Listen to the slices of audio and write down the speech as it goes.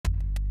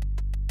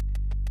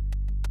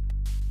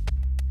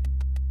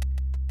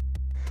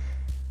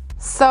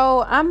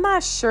So, I'm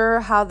not sure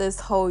how this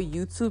whole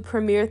YouTube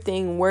premiere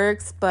thing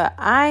works, but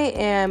I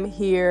am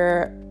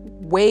here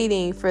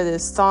waiting for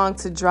this song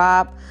to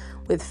drop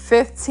with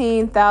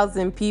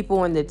 15,000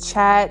 people in the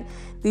chat.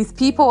 These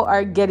people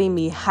are getting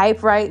me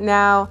hype right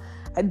now.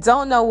 I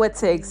don't know what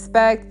to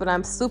expect, but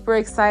I'm super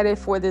excited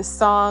for this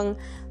song.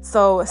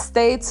 So,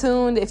 stay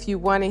tuned if you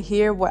want to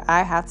hear what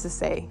I have to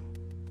say.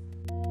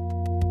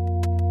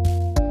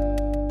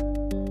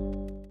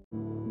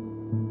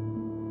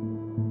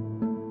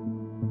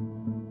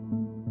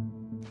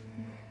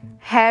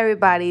 Hey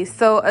everybody,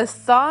 so a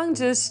song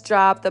just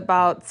dropped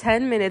about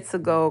 10 minutes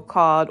ago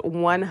called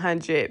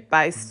 100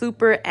 by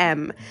Super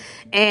M,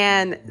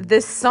 and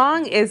this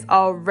song is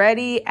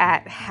already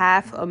at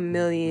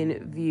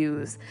 500,000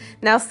 views.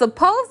 Now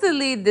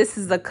supposedly this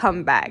is a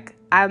comeback.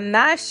 I'm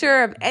not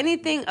sure of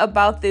anything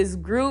about this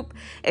group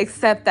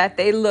except that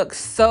they look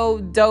so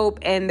dope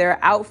and their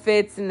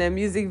outfits and the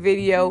music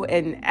video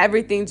and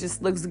everything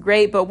just looks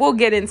great, but we'll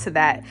get into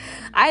that.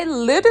 I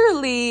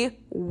literally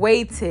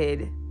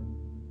waited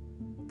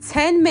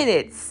 10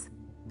 minutes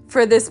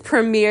for this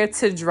premiere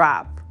to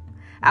drop.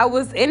 I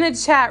was in a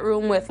chat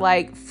room with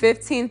like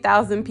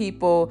 15,000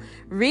 people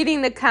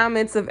reading the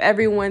comments of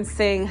everyone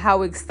saying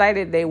how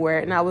excited they were.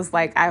 And I was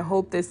like, I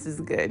hope this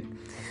is good.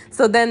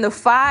 So then the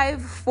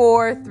 5,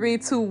 4, 3,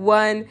 2,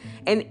 1,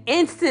 and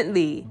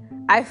instantly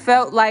I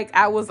felt like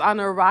I was on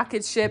a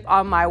rocket ship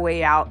on my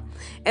way out.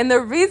 And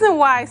the reason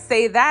why I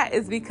say that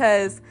is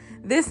because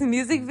this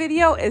music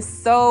video is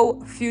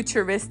so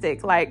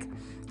futuristic. Like,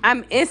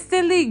 I'm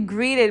instantly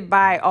greeted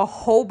by a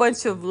whole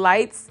bunch of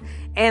lights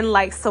and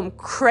like some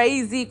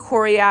crazy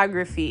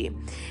choreography.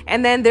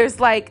 And then there's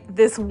like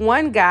this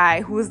one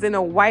guy who's in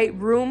a white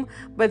room,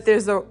 but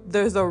there's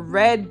a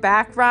red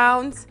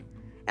background.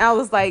 And I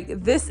was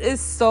like, this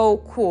is so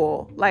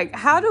cool. Like,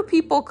 how do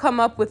people come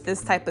up with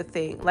this type of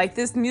thing? Like,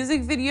 this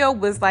music video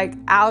was like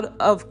out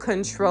of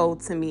control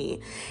to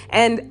me.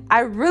 And I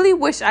really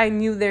wish I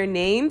knew their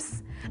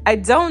names. I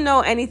don't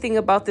know anything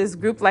about this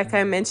group like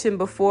I mentioned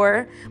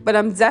before, but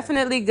I'm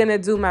definitely going to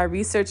do my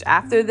research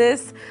after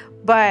this.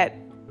 But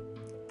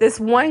this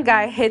one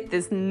guy hit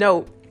this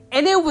note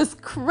and it was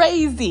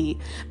crazy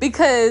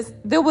because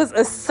there was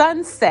a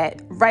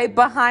sunset right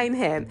behind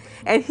him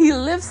and he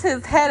lifts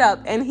his head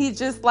up and he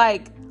just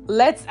like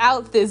lets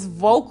out this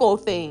vocal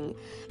thing.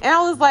 And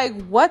I was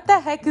like, what the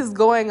heck is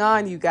going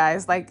on, you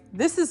guys? Like,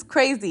 this is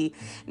crazy.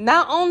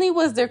 Not only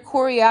was their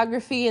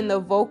choreography and the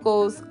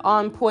vocals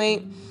on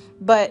point,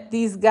 but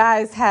these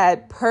guys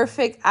had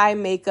perfect eye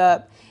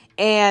makeup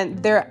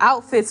and their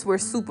outfits were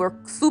super,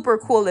 super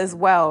cool as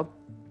well.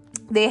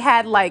 They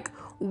had like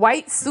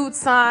white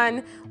suits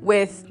on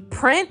with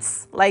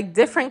prints, like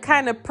different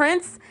kind of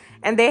prints.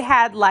 And they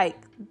had like,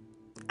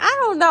 I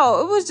don't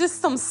know, it was just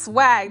some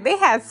swag. They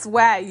had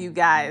swag, you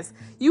guys.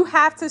 You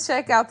have to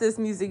check out this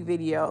music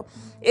video.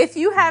 If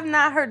you have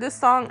not heard the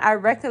song,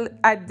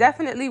 I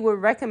definitely would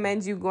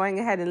recommend you going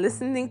ahead and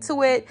listening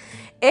to it.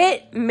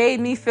 It made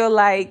me feel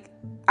like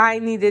I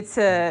needed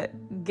to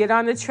get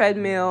on the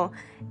treadmill.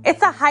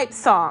 It's a hype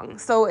song,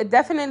 so it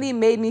definitely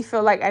made me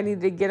feel like I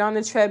needed to get on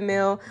the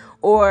treadmill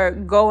or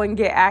go and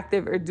get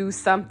active or do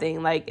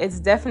something. Like, it's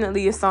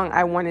definitely a song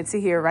I wanted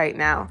to hear right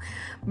now.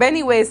 But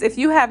anyways, if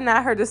you have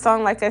not heard the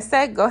song, like I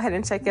said, go ahead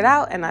and check it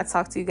out, and I'll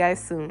talk to you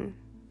guys soon.